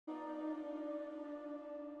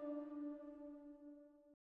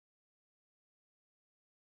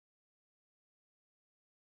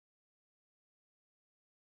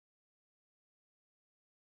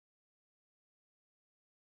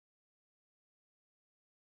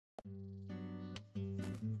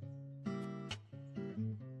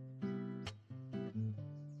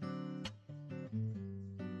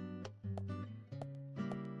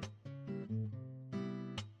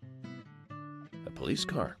police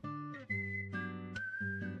car.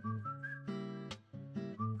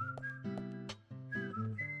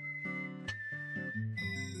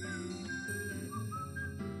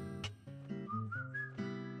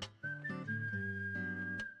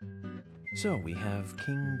 So we have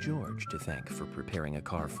King George to thank for preparing a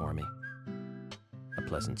car for me. A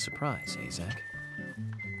pleasant surprise, eh, Zach?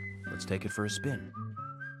 Let's take it for a spin.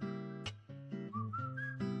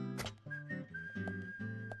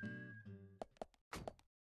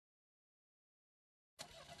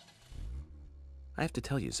 I have to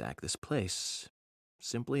tell you, Zach, this place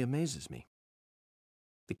simply amazes me.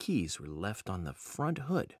 The keys were left on the front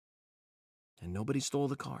hood, and nobody stole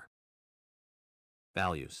the car.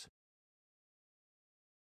 Values.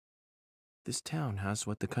 This town has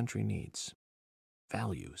what the country needs.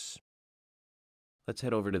 Values. Let's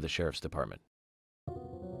head over to the sheriff's department.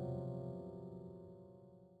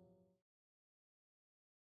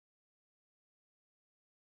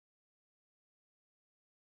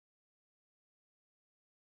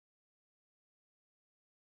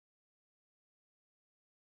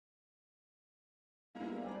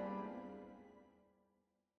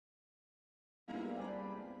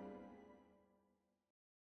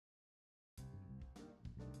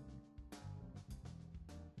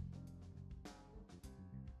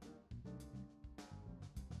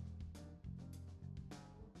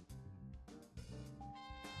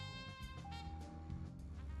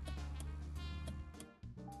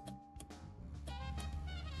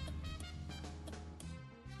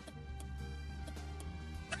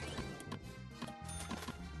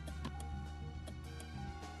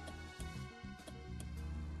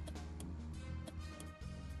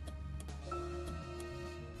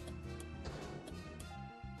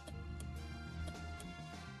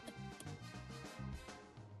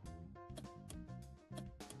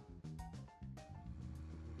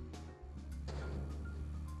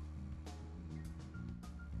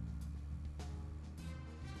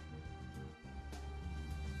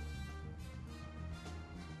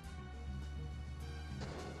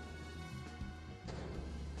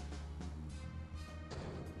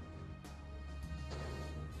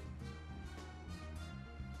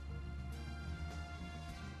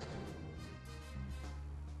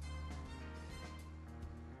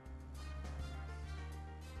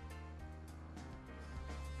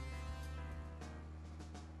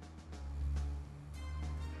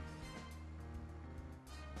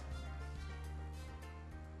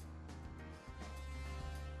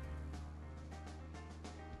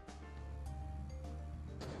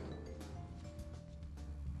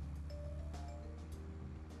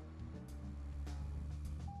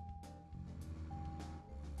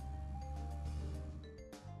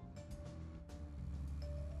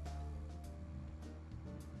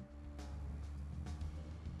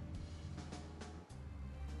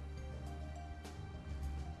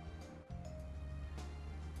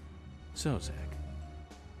 So, Zach,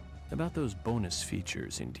 about those bonus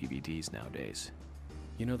features in DVDs nowadays.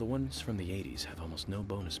 You know, the ones from the 80s have almost no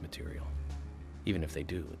bonus material. Even if they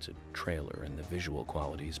do, it's a trailer and the visual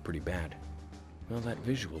quality is pretty bad. Well, that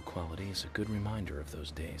visual quality is a good reminder of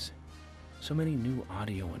those days. So many new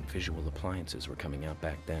audio and visual appliances were coming out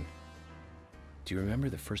back then. Do you remember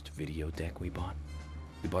the first video deck we bought?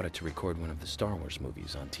 We bought it to record one of the Star Wars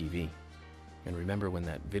movies on TV. And remember when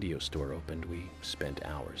that video store opened, we spent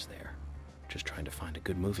hours there, just trying to find a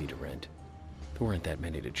good movie to rent. There weren't that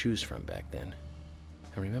many to choose from back then.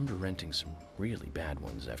 I remember renting some really bad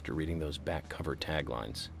ones after reading those back cover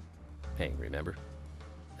taglines. Hey, remember?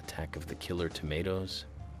 Attack of the Killer Tomatoes?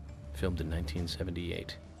 Filmed in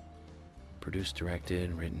 1978. Produced,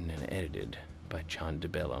 directed, written, and edited by John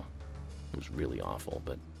DeBello. It was really awful,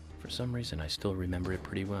 but for some reason I still remember it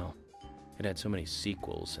pretty well. It had so many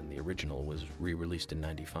sequels, and the original was re-released in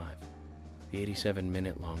 '95. The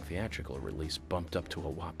 87-minute-long theatrical release bumped up to a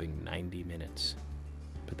whopping 90 minutes.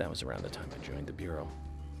 But that was around the time I joined the Bureau.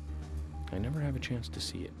 I never have a chance to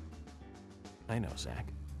see it. I know, Zach.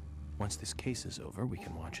 Once this case is over, we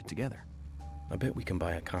can watch it together. I bet we can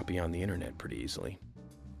buy a copy on the internet pretty easily.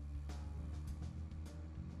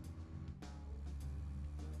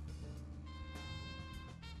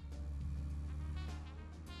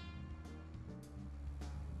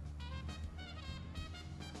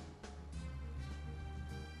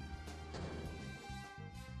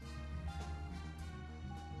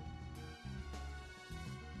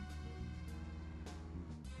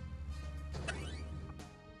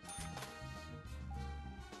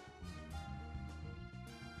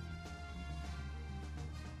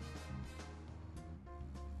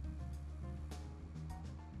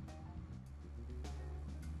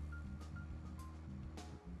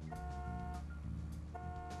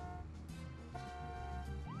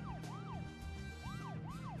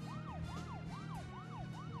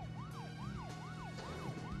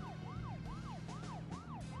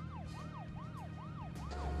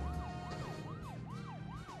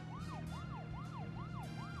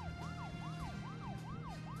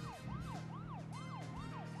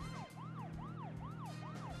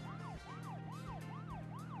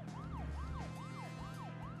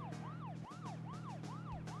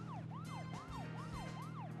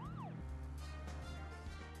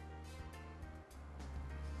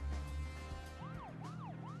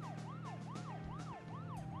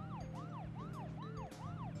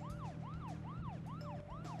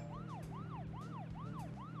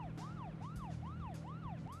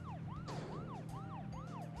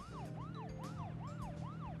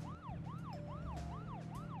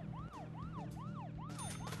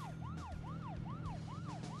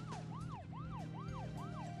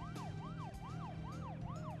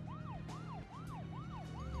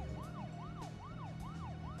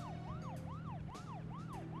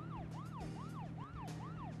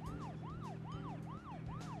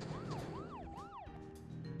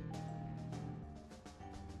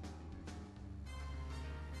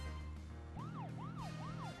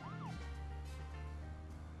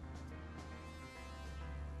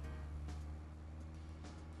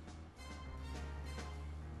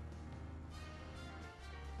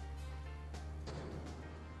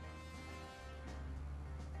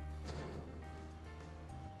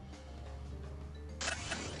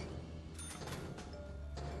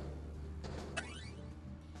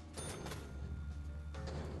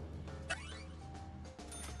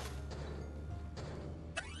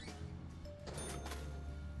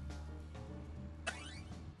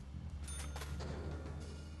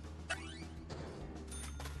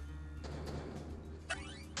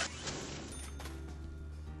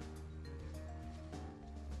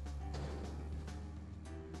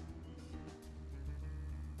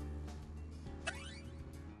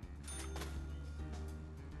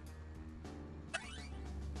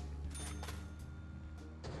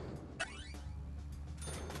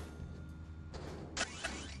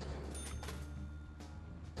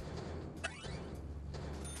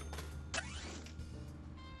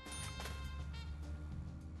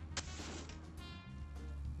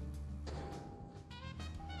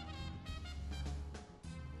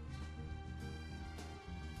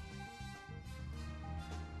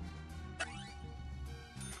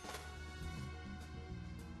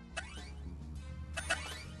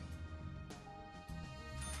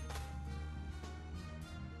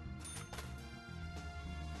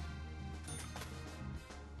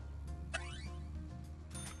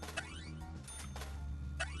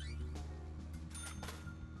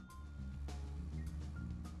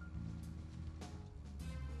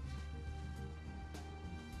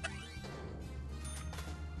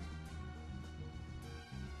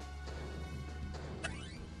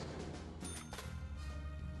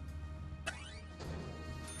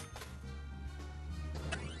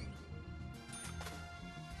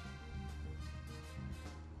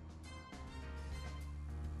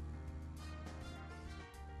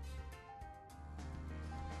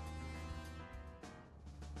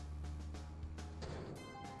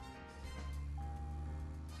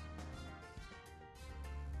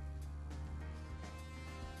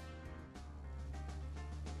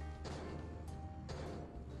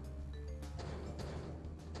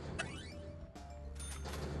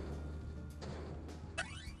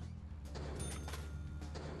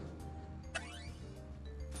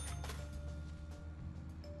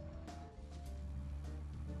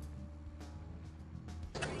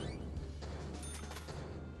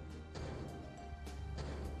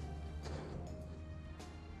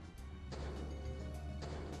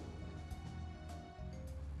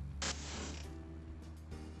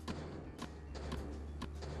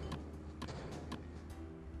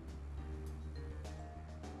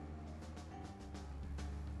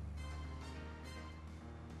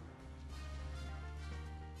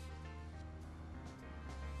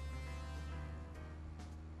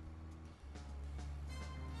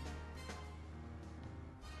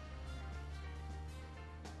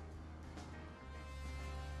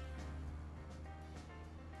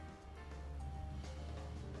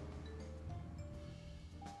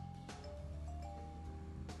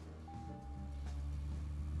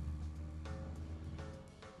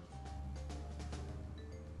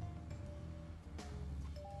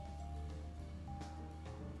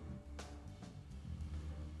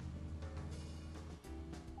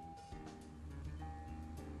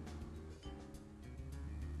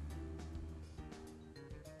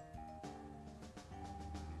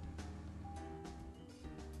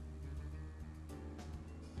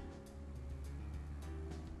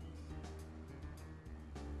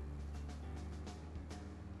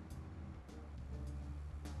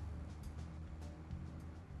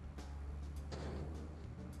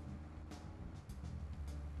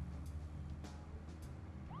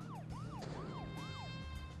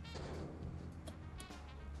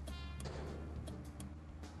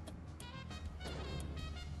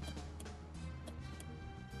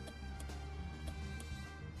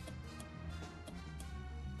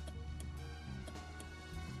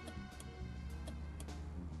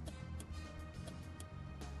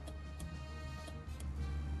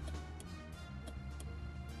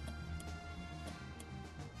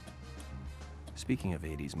 Speaking of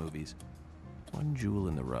 80s movies, one jewel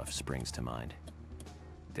in the rough springs to mind.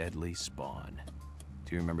 Deadly Spawn.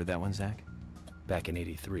 Do you remember that one, Zach? Back in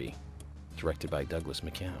 '83, directed by Douglas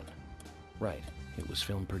McCown. Right, it was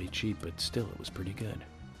filmed pretty cheap, but still it was pretty good.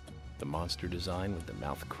 The monster design with the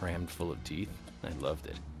mouth crammed full of teeth, I loved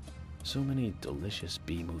it. So many delicious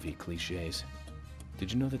B-movie cliches.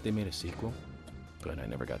 Did you know that they made a sequel? But I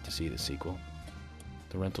never got to see the sequel.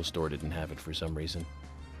 The rental store didn't have it for some reason.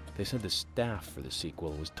 They said the staff for the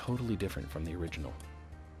sequel was totally different from the original.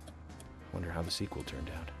 I wonder how the sequel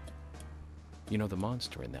turned out. You know, the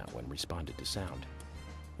monster in that one responded to sound.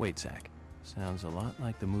 Wait, Zach. Sounds a lot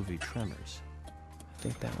like the movie Tremors. I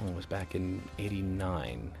think that one was back in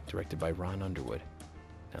 '89, directed by Ron Underwood.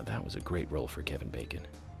 Now that was a great role for Kevin Bacon.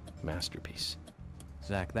 Masterpiece.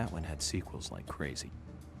 Zach, that one had sequels like crazy.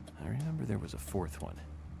 I remember there was a fourth one.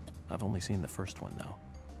 I've only seen the first one, though.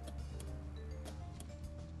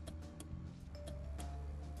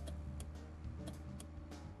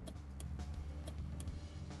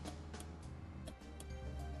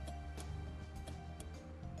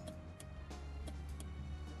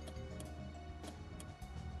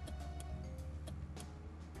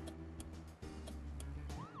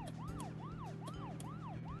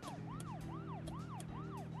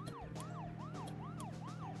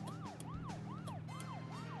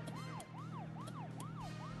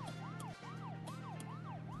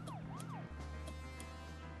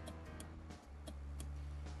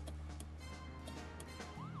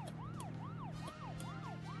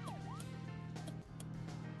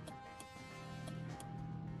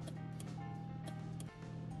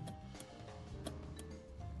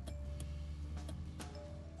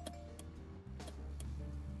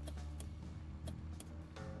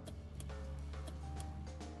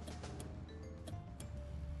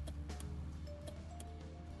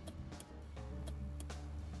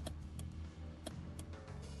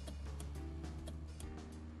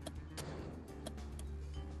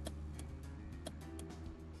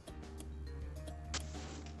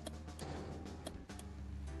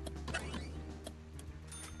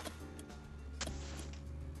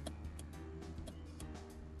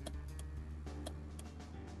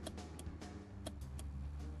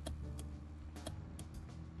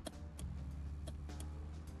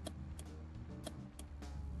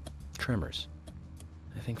 Tremors.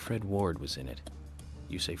 I think Fred Ward was in it.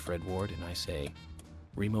 You say Fred Ward, and I say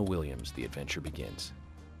Remo Williams, The Adventure Begins.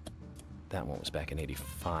 That one was back in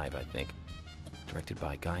 '85, I think. Directed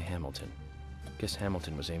by Guy Hamilton. Guess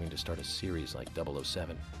Hamilton was aiming to start a series like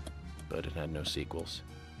 007, but it had no sequels.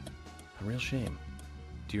 A real shame.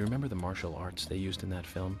 Do you remember the martial arts they used in that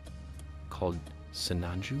film? Called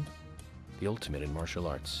Senanju? The ultimate in martial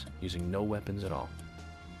arts, using no weapons at all.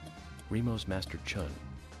 Remo's master Chun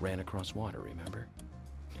ran across water, remember?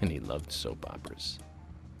 And he loved soap operas.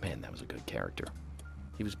 Man, that was a good character.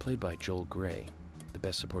 He was played by Joel Grey, the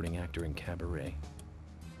best supporting actor in Cabaret.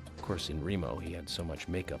 Of course, in Remo, he had so much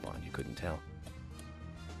makeup on you couldn't tell.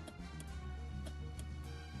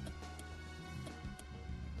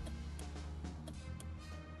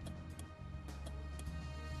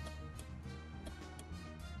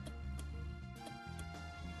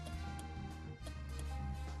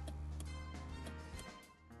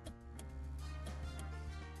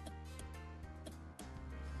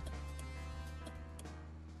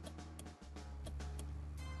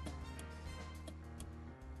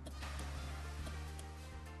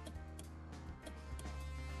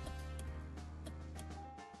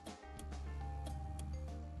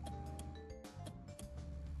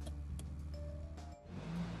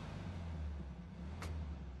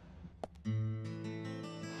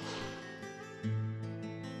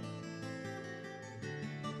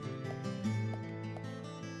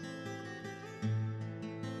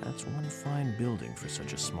 That's one fine building for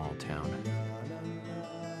such a small town.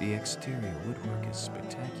 The exterior woodwork is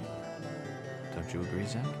spectacular. Don't you agree,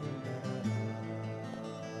 Zach?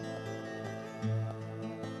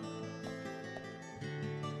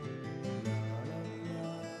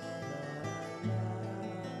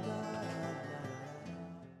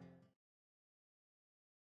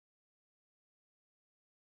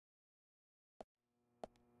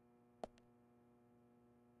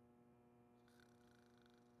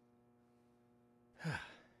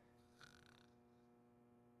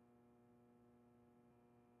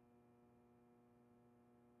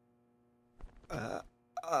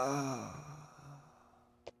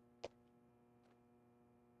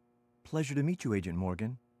 Pleasure to meet you, Agent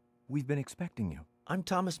Morgan. We've been expecting you. I'm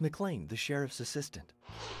Thomas McLean, the sheriff's assistant.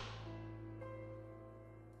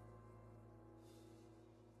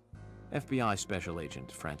 FBI Special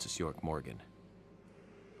Agent Francis York Morgan.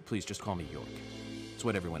 Please just call me York. It's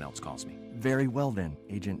what everyone else calls me. Very well then,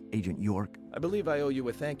 Agent York. I believe I owe you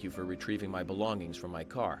a thank you for retrieving my belongings from my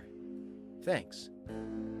car. Thanks.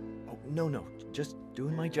 Oh, no, just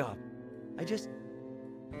doing my job.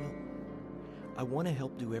 Well, I want to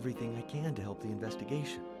help do everything I can to help the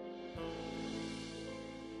investigation.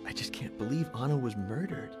 I just can't believe Anna was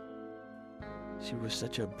murdered. She was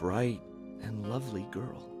such a bright and lovely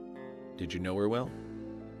girl. Did you know her well?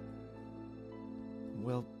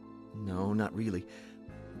 Well, no, not really.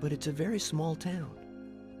 But it's a very small town.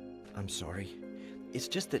 I'm sorry. It's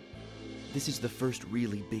just that this is the first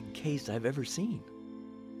really big case I've ever seen.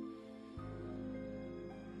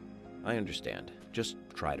 I understand. Just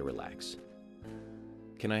try to relax.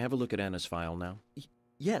 Can I have a look at Anna's file now?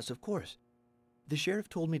 Yes, of course. The sheriff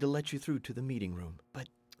told me to let you through to the meeting room, but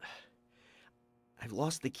I've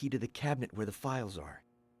lost the key to the cabinet where the files are.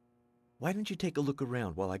 Why don't you take a look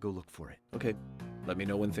around while I go look for it? Okay. Let me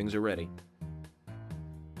know when things are ready.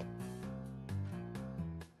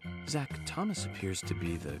 Zach, Thomas appears to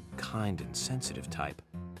be the kind and sensitive type,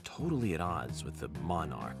 totally at odds with the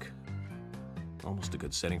monarch. Almost a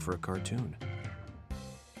good setting for a cartoon.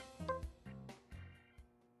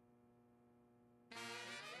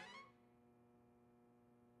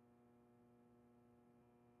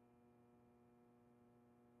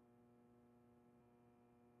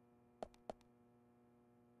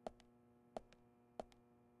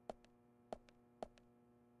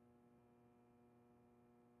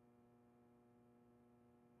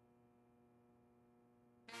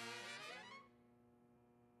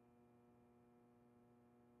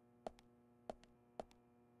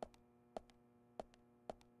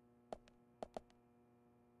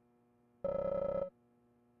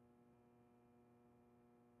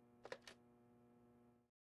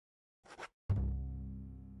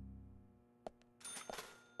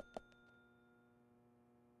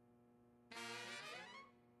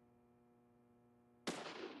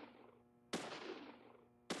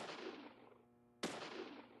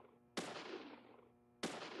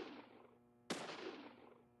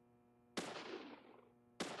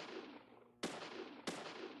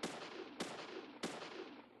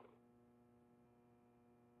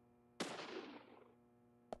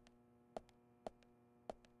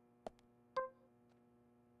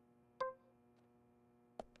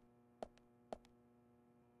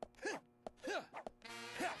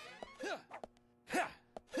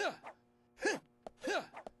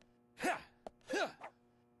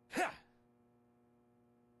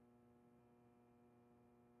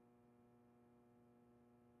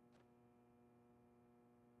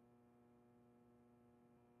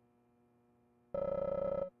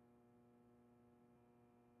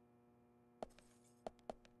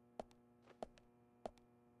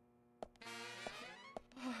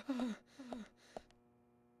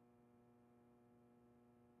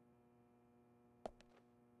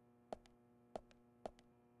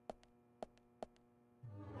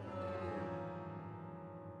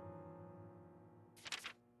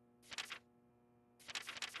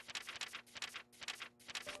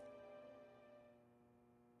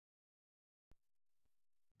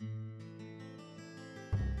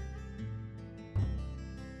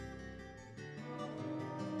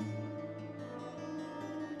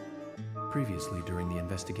 Previously during the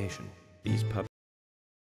investigation, These puppies.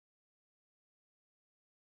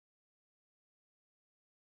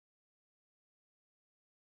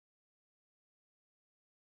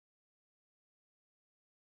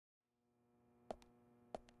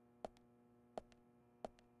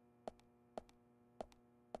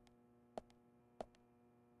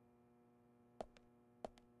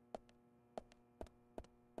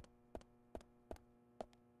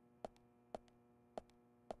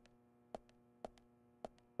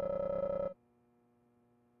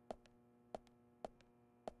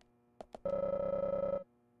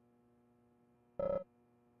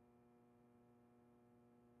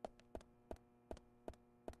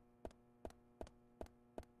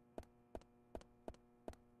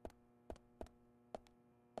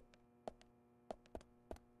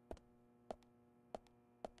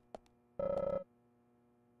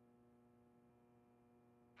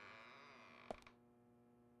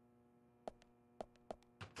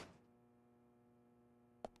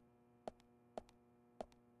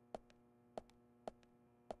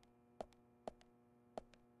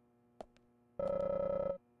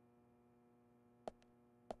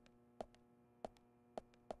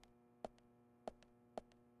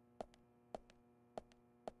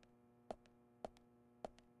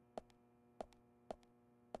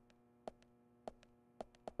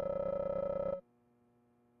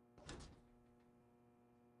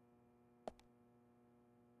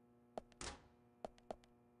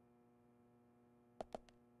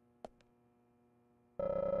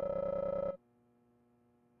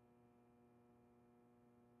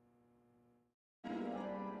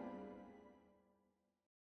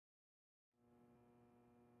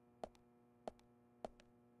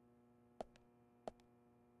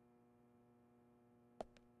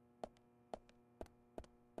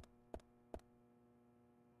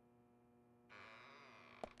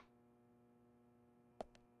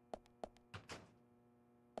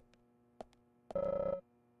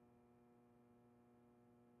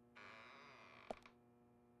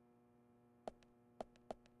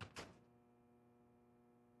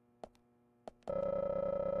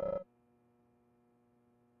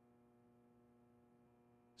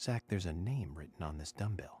 Zach, there's a name written on this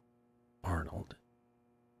dumbbell. Arnold.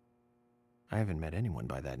 I haven't met anyone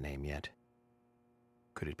by that name yet.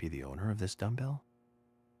 Could it be the owner of this dumbbell?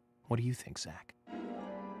 What do you think, Zach?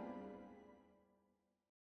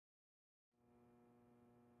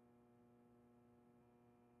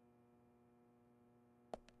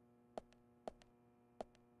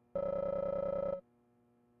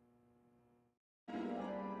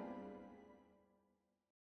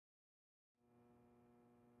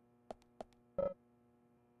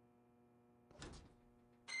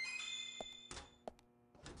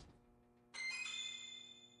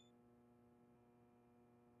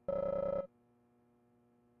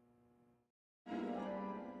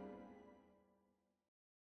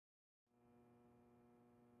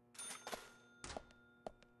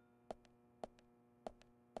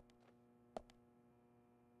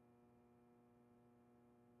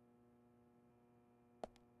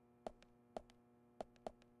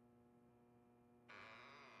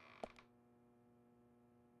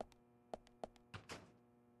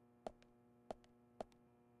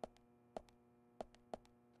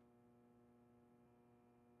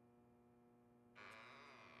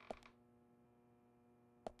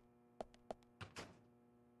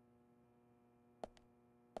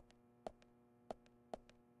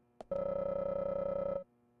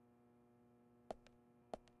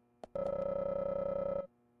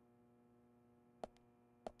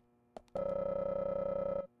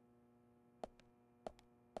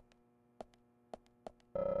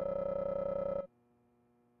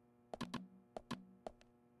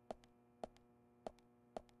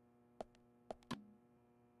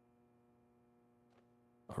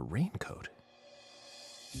 A raincoat?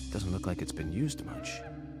 Doesn't look like it's been used much,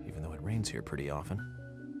 even though it rains here pretty often.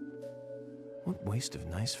 What waste of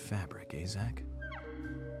nice fabric, eh, Zach?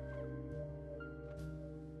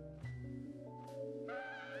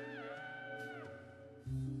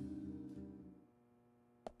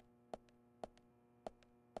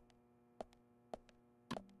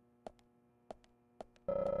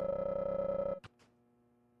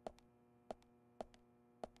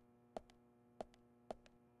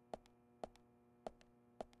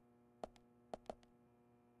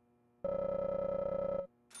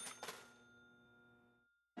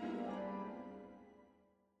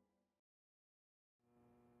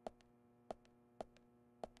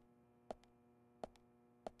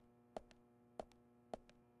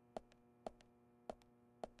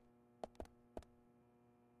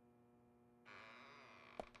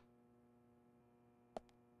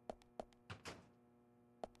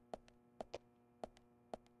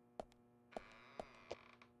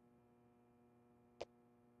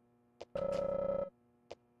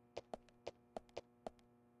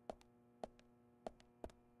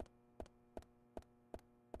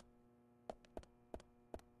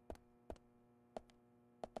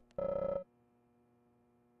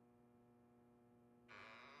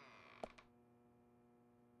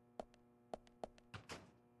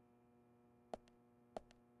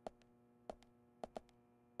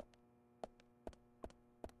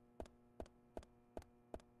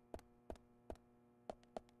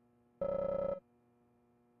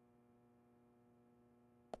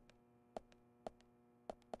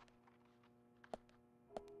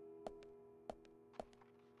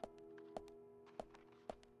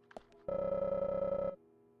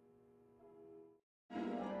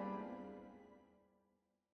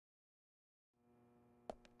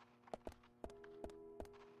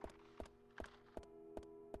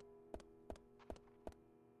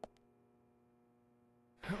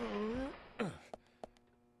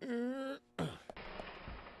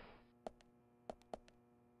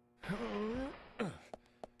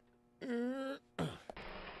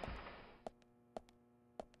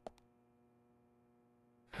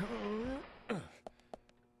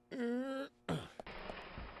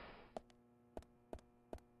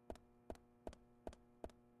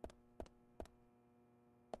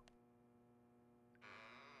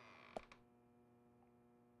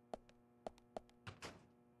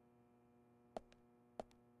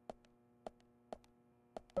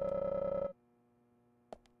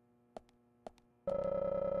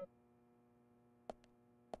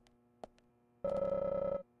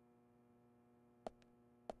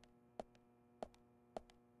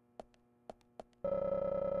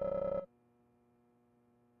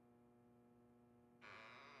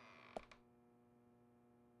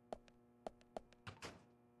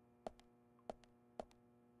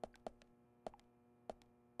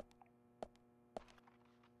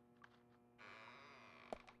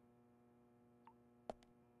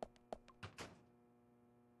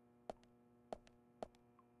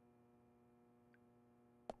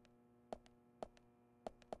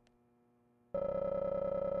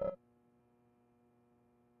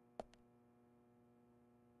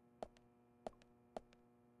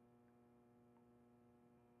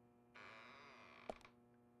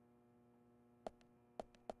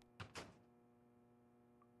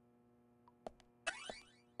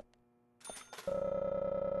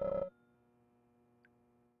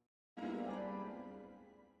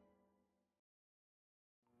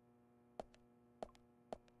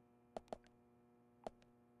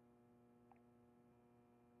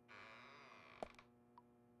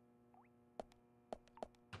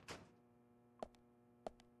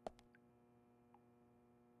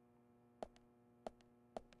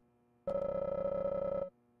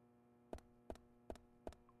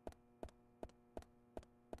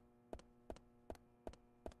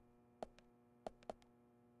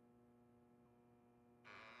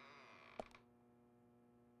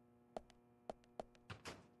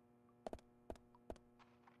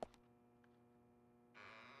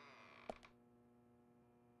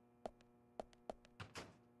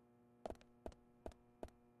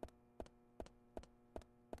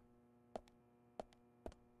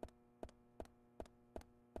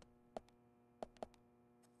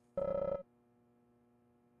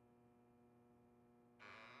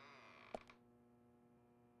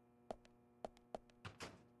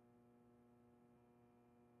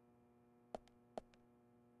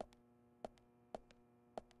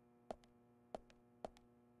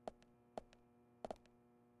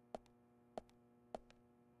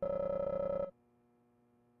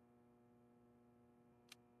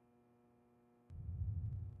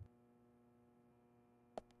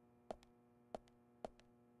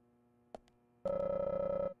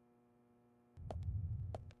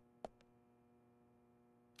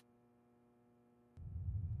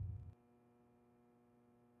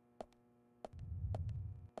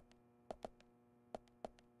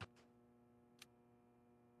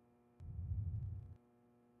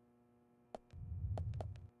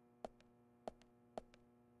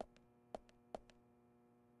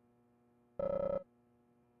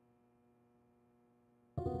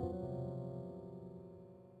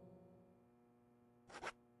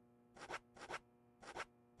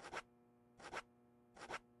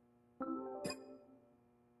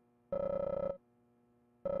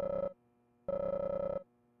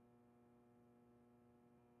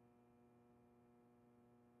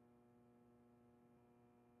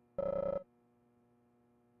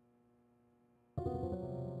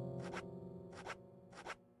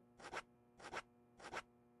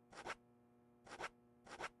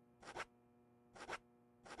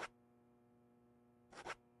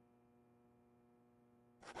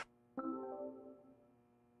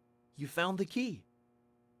 You found the key.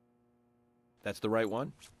 That's the right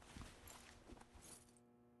one?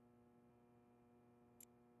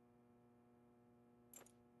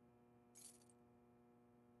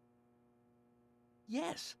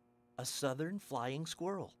 Yes, a southern flying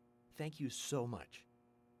squirrel. Thank you so much.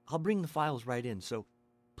 I'll bring the files right in, so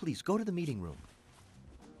please go to the meeting room.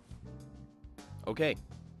 Okay,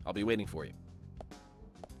 I'll be waiting for you.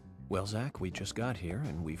 Well, Zach, we just got here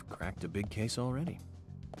and we've cracked a big case already.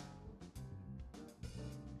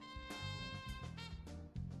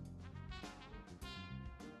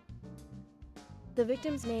 The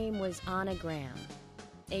victim's name was Anna Graham.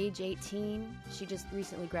 Age 18, she just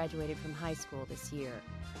recently graduated from high school this year.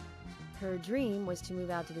 Her dream was to move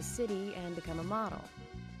out to the city and become a model.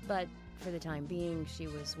 But for the time being, she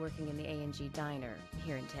was working in the A&G diner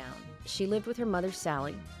here in town. She lived with her mother,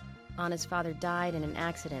 Sally. Anna's father died in an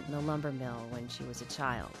accident in the lumber mill when she was a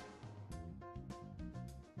child.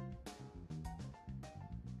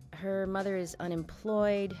 Her mother is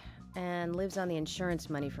unemployed and lives on the insurance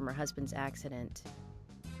money from her husband's accident.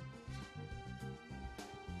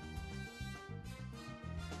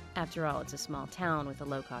 After all, it's a small town with a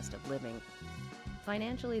low cost of living.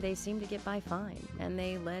 Financially, they seem to get by fine, and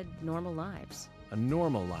they led normal lives. A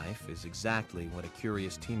normal life is exactly what a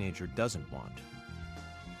curious teenager doesn't want.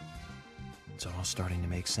 It's all starting to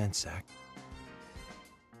make sense, Zach.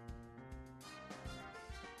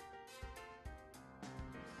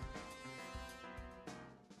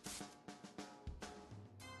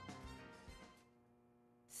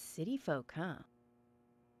 City folk, huh?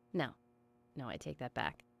 No, I take that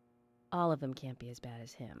back. All of them can't be as bad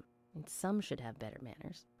as him, and some should have better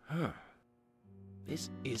manners. Huh.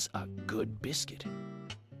 This is a good biscuit.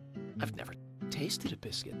 I've never tasted a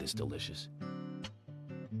biscuit this delicious.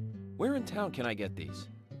 Where in town can I get these?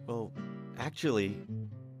 Well, actually,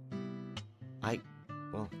 I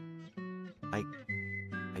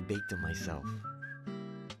baked them myself.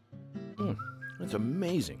 That's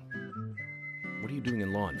amazing. What are you doing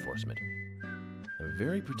in law enforcement? I'm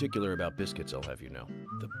very particular about biscuits, I'll have you know.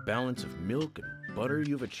 The balance of milk and butter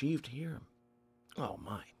you've achieved here. Oh,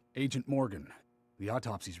 my. Agent Morgan, the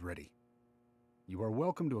autopsy's ready. You are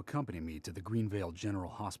welcome to accompany me to the Greenvale General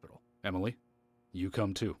Hospital. Emily, you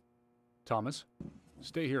come too. Thomas,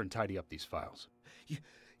 stay here and tidy up these files.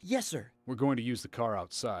 Yes, sir. We're going to use the car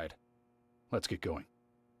outside. Let's get going.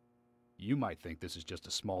 You might think this is just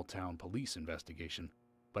a small-town police investigation,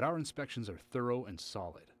 but our inspections are thorough and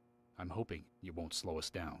solid. I'm hoping you won't slow us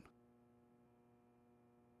down.